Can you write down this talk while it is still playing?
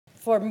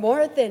For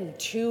more than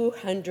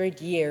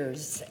 200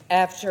 years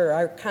after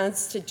our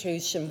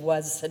Constitution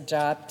was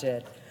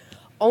adopted,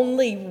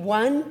 only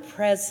one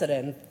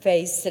president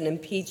faced an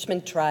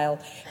impeachment trial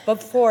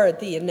before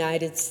the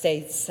United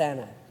States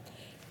Senate.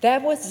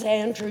 That was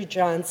Andrew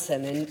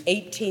Johnson in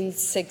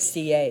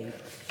 1868.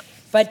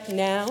 But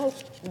now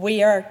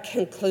we are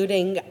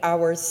concluding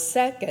our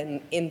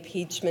second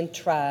impeachment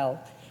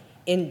trial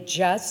in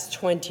just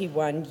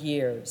 21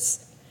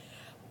 years.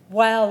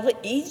 While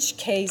each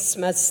case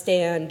must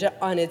stand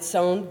on its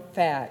own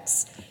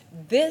facts,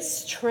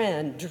 this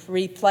trend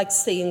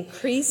reflects the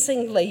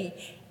increasingly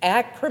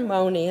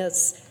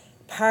acrimonious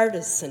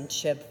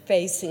partisanship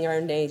facing our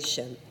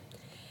nation.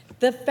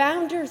 The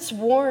founders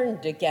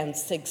warned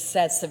against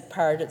excessive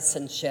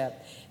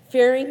partisanship,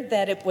 fearing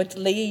that it would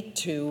lead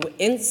to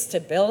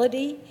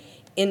instability,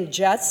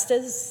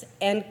 injustice,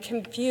 and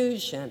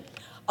confusion,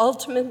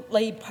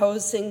 ultimately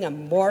posing a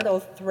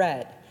mortal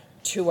threat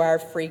to our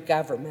free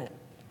government.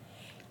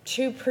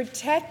 To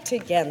protect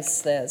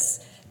against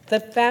this,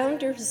 the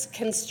founders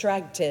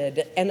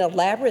constructed an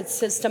elaborate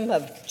system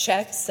of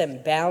checks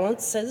and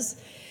balances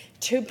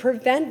to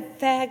prevent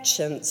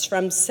factions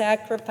from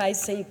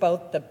sacrificing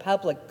both the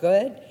public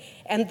good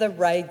and the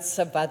rights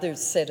of other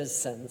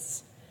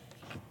citizens.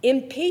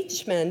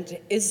 Impeachment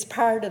is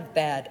part of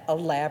that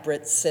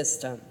elaborate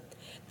system.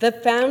 The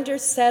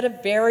founders set a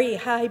very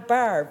high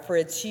bar for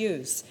its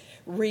use,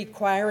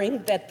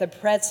 requiring that the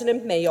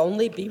president may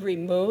only be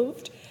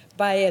removed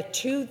by a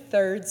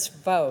 2/3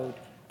 vote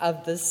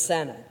of the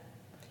Senate.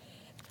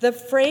 The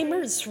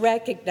framers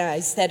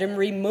recognized that in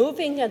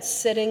removing a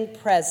sitting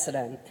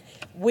president,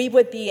 we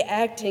would be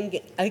acting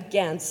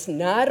against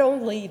not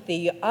only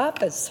the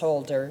office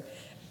holder,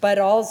 but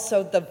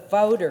also the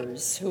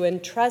voters who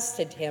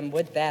entrusted him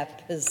with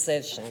that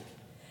position.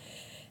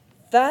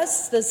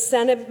 Thus, the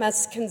Senate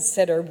must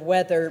consider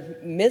whether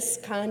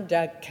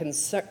misconduct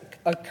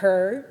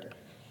occurred,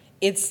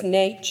 its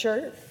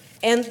nature,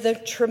 and the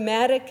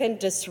traumatic and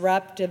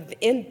disruptive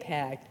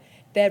impact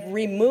that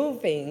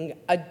removing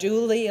a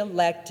duly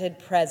elected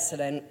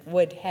president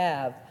would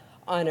have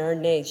on our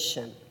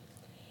nation.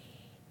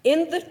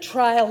 In the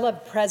trial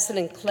of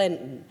President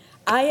Clinton,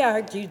 I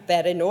argued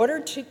that in order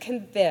to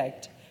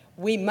convict,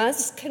 we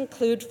must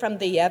conclude from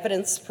the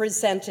evidence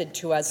presented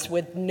to us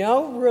with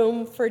no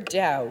room for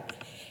doubt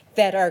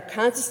that our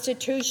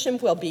Constitution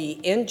will be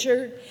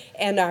injured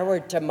and our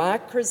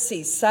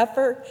democracy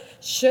suffer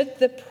should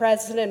the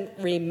president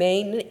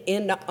remain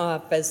in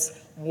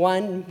office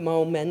one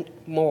moment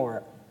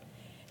more.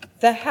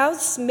 The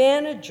House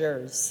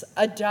managers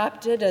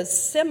adopted a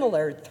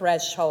similar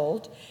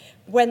threshold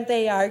when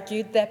they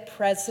argued that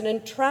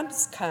President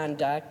Trump's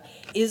conduct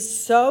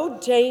is so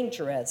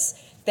dangerous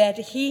that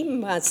he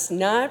must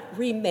not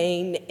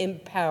remain in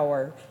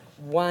power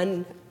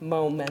one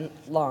moment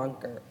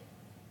longer.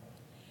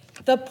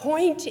 The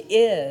point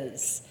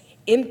is,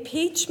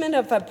 impeachment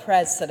of a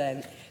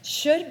president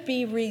should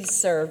be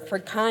reserved for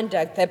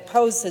conduct that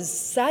poses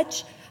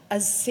such a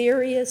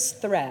serious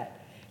threat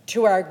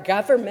to our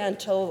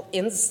governmental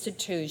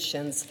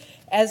institutions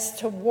as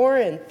to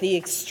warrant the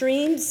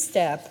extreme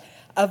step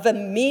of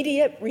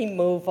immediate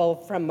removal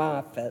from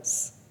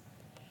office.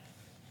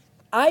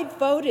 I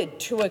voted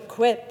to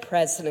acquit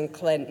President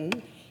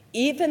Clinton,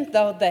 even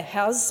though the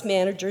House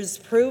managers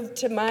proved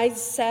to my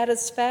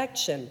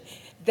satisfaction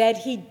that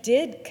he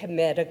did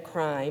commit a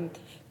crime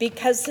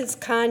because his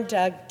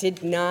conduct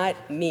did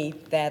not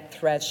meet that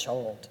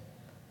threshold.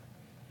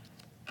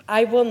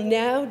 I will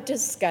now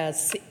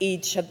discuss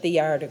each of the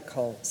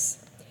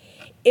articles.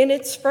 In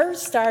its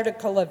first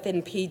article of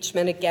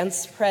impeachment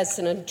against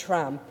President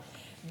Trump,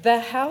 the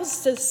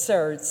House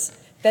asserts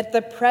that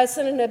the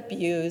president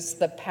abused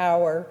the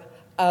power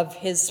of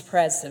his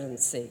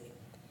presidency.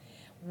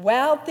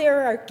 While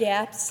there are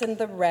gaps in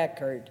the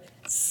record,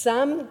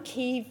 some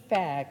key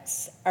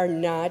facts are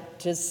not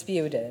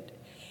disputed.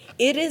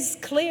 It is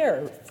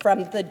clear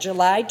from the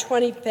July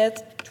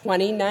 25th,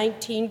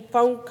 2019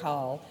 phone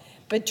call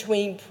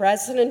between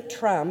President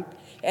Trump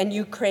and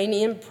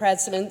Ukrainian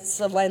President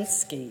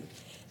Zelensky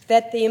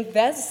that the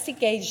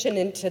investigation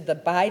into the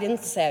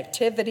Biden's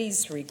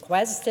activities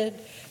requested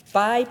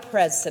by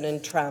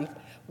President Trump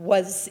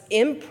was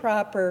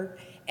improper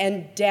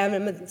and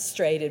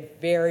demonstrated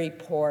very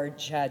poor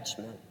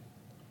judgment.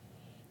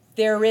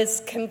 There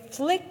is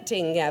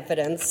conflicting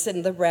evidence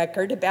in the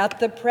record about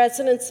the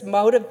president's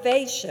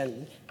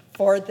motivation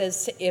for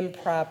this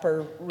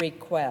improper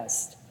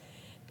request.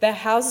 The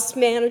House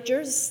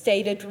managers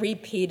stated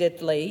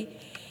repeatedly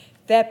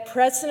that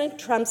President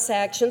Trump's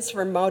actions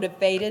were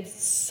motivated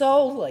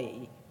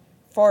solely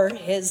for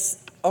his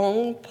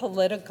own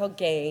political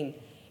gain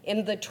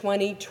in the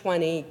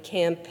 2020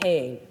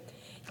 campaign.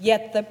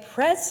 Yet the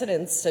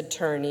president's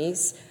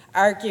attorneys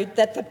argued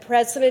that the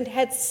president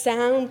had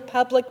sound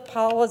public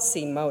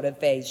policy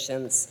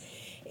motivations,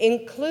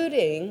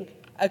 including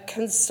a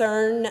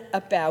concern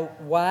about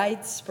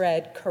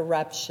widespread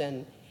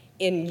corruption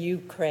in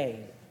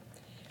Ukraine.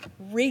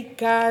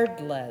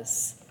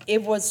 Regardless,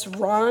 it was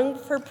wrong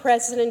for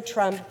President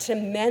Trump to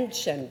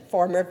mention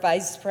former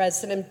Vice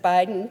President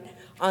Biden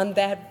on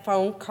that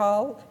phone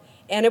call,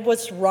 and it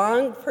was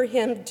wrong for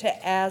him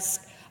to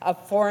ask a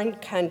foreign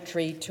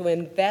country to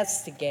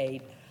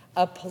investigate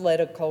a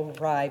political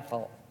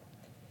rival.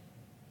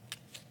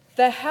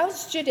 The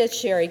House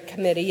Judiciary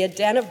Committee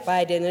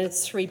identified in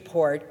its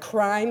report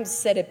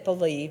crimes that it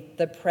believed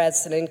the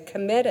president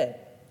committed.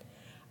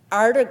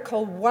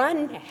 Article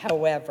 1,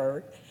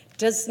 however,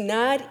 does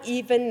not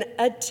even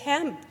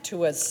attempt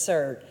to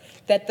assert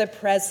that the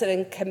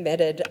president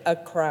committed a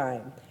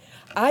crime.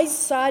 I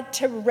sought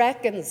to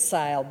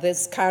reconcile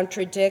this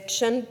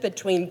contradiction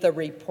between the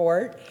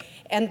report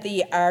and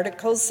the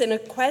articles in a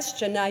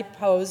question I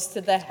posed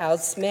to the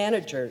House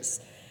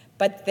managers,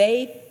 but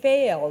they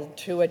failed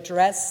to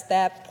address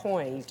that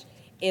point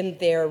in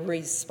their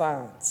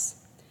response.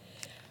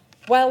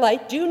 While I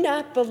do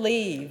not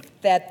believe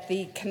that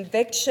the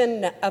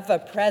conviction of a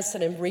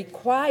president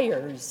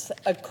requires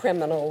a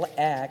criminal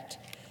act,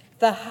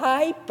 the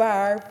high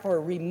bar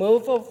for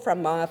removal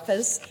from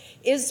office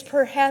is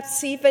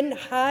perhaps even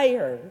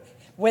higher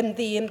when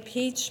the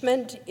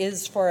impeachment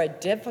is for a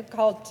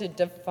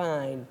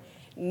difficult-to-define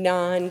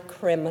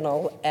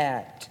non-criminal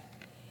act.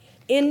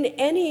 In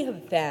any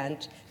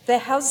event, the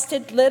House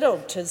did little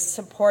to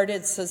support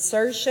its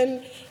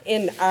assertion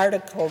in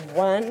Article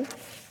 1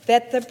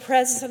 that the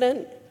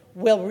president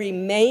will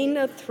remain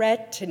a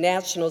threat to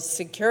national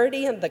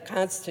security and the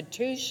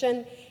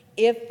Constitution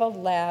if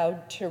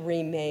allowed to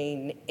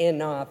remain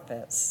in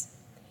office.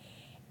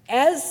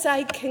 As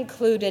I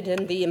concluded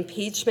in the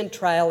impeachment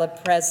trial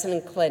of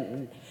President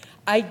Clinton,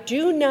 I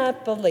do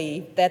not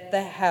believe that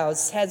the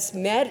House has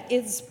met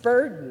its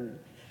burden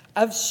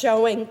of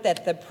showing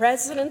that the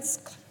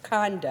president's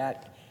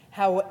conduct,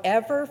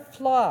 however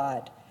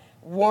flawed,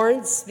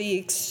 warrants the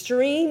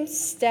extreme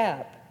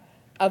step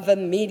of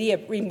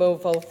immediate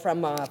removal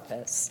from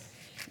office.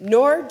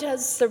 Nor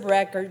does the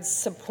record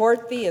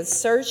support the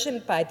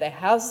assertion by the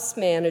House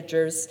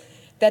managers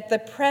that the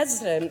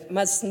president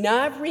must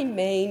not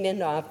remain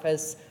in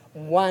office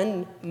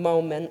one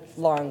moment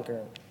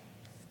longer.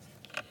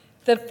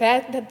 The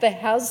fact that the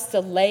House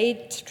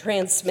delayed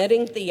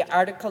transmitting the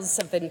articles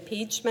of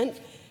impeachment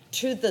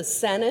to the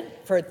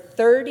Senate for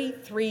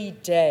 33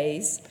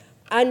 days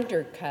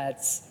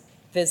undercuts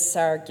this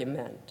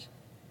argument.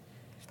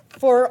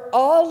 For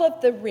all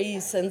of the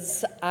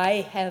reasons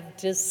I have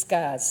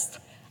discussed,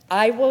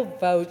 I will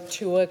vote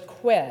to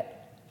acquit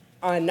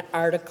on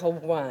Article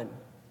 1.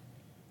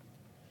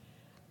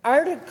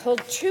 Article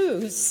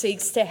 2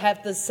 seeks to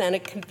have the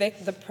Senate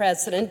convict the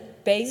president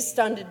based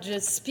on a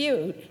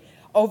dispute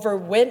over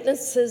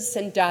witnesses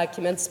and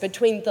documents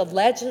between the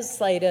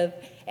legislative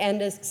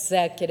and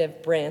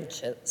executive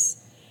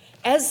branches.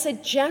 As a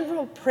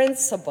general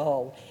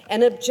principle,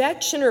 an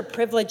objection or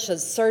privilege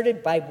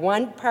asserted by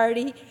one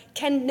party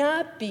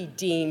cannot be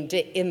deemed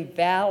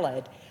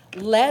invalid,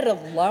 let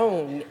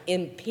alone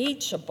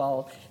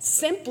impeachable,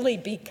 simply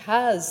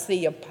because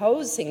the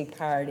opposing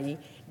party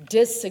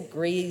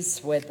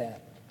disagrees with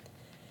it.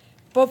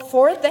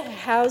 Before the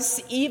House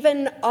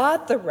even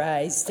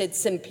authorized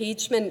its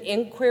impeachment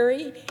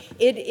inquiry,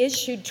 it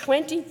issued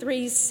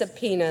 23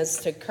 subpoenas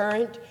to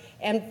current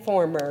and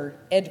former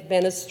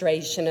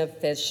administration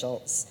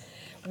officials.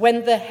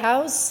 When the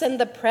House and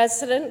the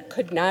President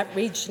could not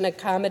reach an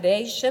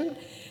accommodation,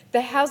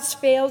 the House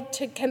failed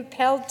to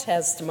compel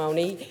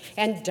testimony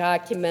and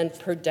document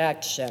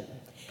production.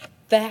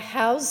 The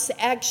House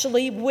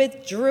actually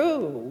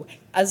withdrew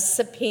a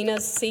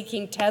subpoena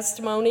seeking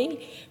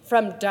testimony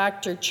from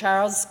Dr.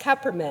 Charles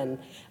Kupperman,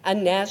 a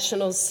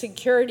national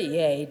security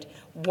aide,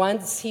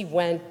 once he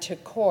went to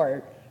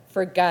court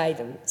for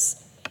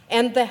guidance.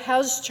 And the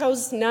House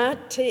chose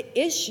not to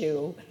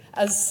issue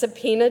a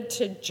subpoena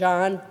to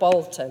John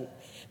Bolton,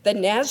 the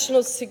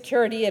national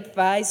security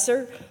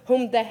advisor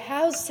whom the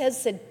House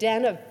has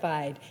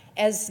identified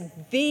as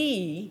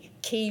the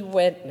key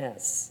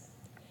witness.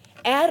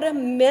 At a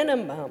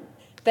minimum,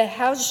 the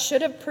House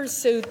should have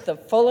pursued the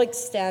full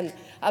extent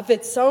of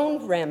its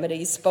own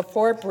remedies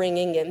before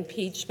bringing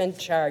impeachment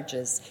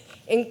charges,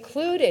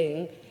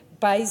 including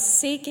by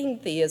seeking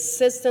the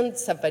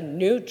assistance of a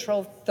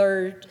neutral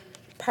third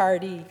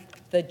party,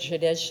 the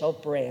judicial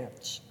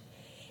branch.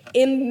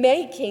 In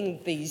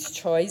making these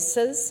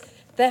choices,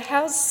 the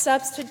House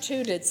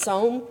substituted its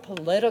own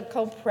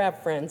political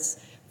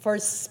preference for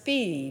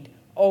speed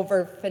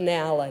over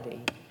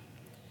finality.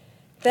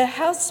 The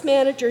House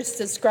managers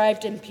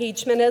described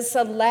impeachment as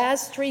a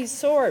last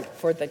resort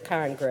for the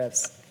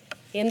Congress.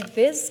 In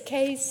this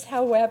case,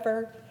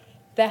 however,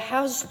 the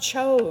House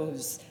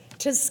chose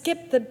to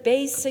skip the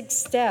basic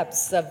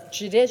steps of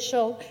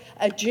judicial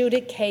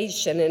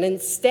adjudication and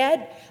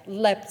instead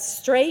leapt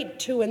straight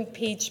to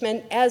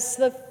impeachment as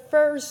the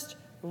first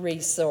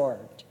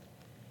resort.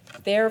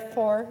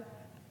 Therefore,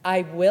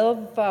 I will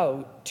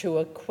vote to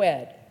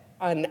acquit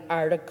on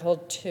Article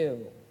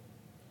 2.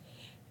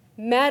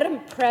 Madam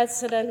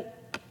President,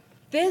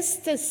 this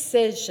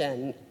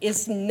decision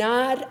is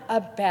not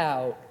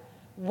about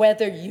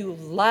whether you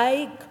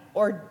like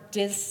or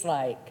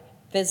dislike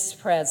this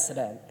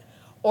president,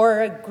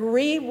 or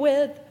agree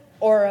with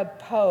or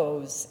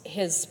oppose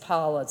his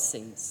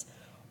policies,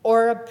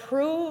 or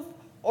approve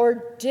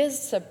or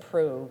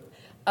disapprove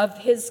of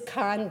his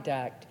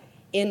conduct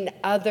in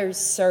other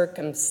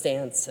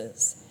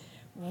circumstances.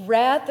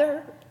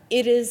 Rather,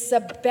 it is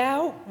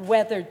about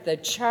whether the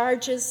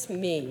charges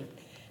meet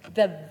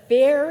the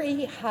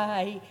very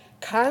high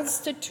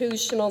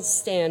constitutional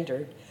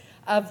standard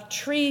of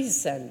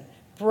treason,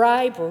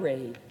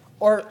 bribery,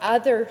 or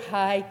other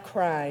high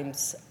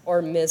crimes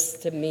or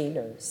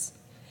misdemeanors.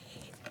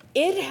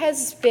 It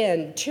has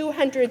been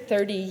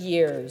 230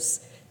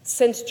 years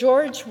since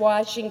George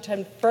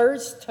Washington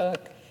first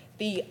took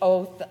the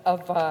oath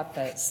of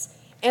office,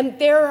 and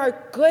there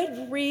are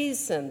good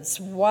reasons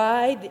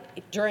why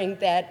during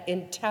that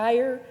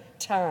entire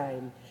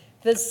time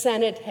the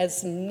Senate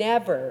has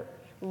never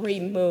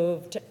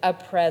removed a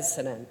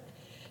president.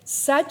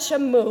 Such a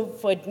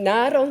move would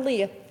not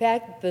only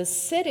affect the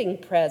sitting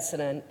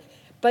president,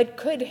 but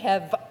could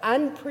have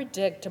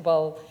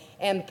unpredictable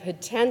and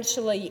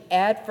potentially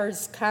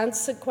adverse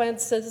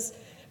consequences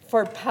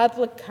for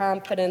public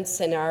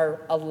confidence in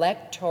our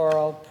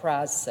electoral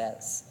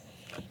process.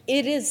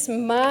 It is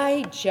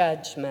my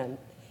judgment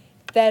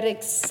that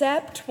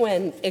except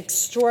when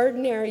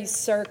extraordinary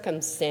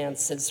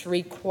circumstances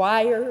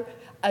require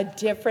a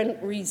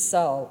different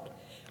result,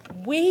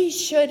 we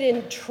should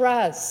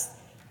entrust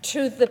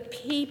to the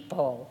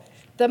people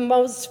the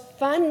most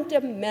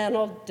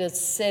fundamental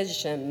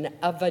decision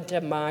of a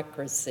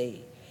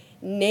democracy,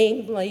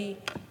 namely,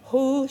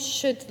 who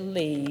should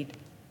lead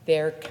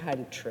their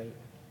country.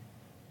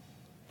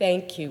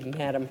 Thank you,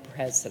 Madam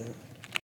President.